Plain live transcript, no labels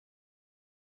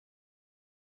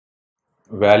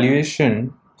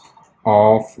Valuation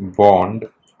of bond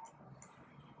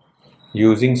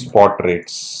using spot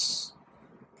rates.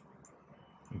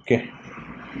 Okay,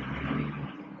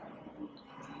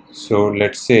 so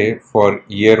let's say for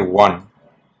year 1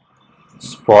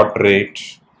 spot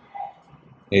rate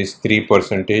is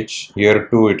 3%, year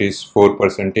 2 it is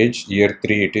 4%, year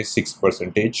 3 it is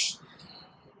 6%,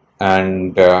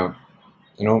 and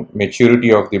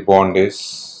maturity of the bond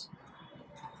is,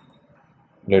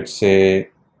 let's say,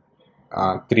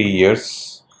 3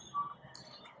 years.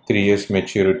 3 years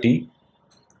maturity,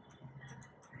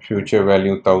 future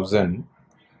value 1000,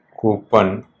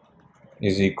 coupon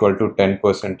is equal to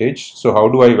 10%. So how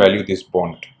do I value this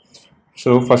bond?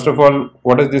 So first of all,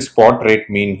 what does this spot rate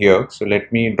mean here? So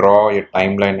let me draw a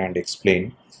timeline and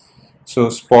explain. So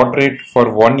spot rate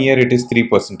for 1 year it is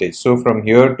 3%. So from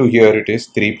here to here it is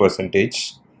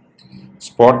 3%.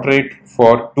 Spot rate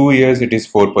for 2 years it is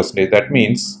 4%. That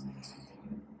means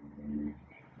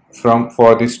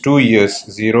for this 2 years,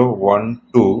 0, 1,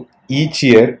 2, each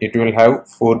year it will have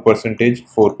 4%,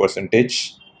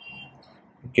 4%.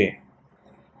 Okay,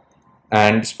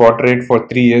 and spot rate for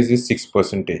 3 years is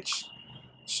 6%.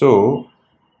 So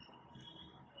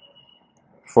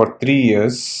for 3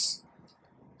 years,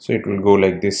 so it will go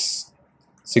like this,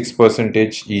 6%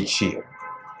 each year,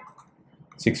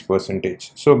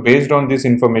 6%. So based on this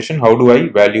information, how do I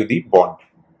value the bond?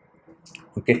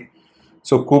 Okay,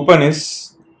 so coupon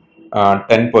is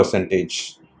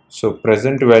 10%. So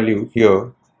present value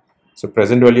here, so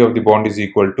present value of the bond is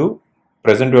equal to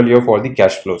present value of all the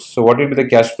cash flows. So what will be the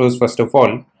cash flows? First of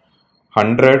all,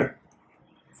 100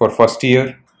 for first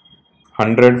year,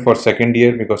 100 for second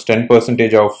year, because 10%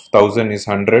 of 1000 is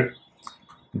 100.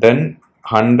 Then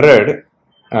 100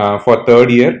 for third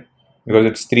year, because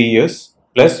it's 3 years,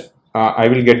 plus I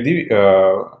will get the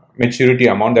maturity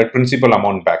amount, that principal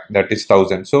amount back, that is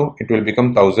 1000. So it will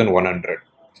become 1100.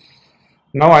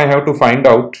 Now I have to find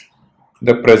out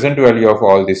the present value of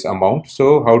all this amount.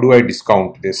 So how do I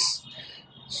discount this?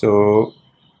 So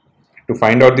to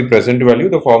find out the present value,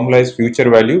 the formula is future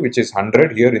value, which is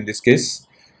 100 here in this case,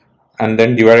 and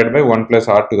then divided by 1 plus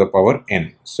r to the power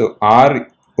n. So r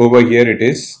over here it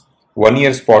is 1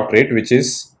 year spot rate, which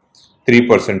is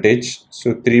 3%.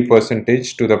 So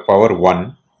 3% to the power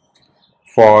 1.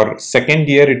 For second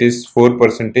year it is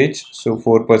 4%. So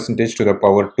 4% to the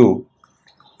power 2.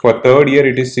 For third year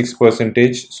it is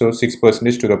 6%. So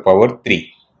 6% to the power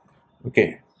 3.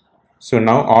 Okay. So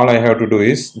now all I have to do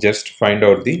is just find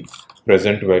out the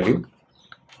present value.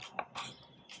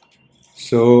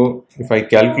 So if I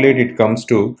calculate, it comes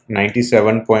to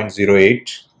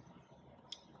 97.08.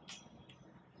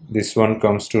 This one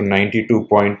comes to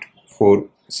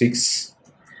 92.46.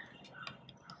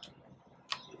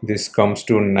 This comes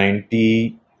to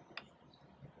 90.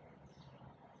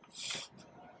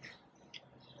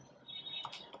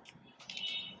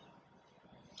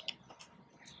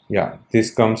 Yeah,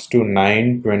 this comes to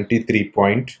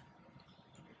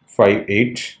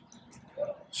 923.58.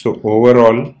 So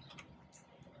overall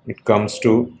it comes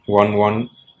to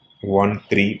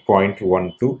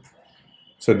 1113.12.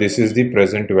 So this is the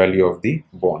present value of the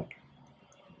bond.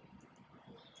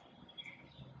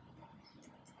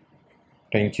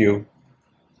 Thank you.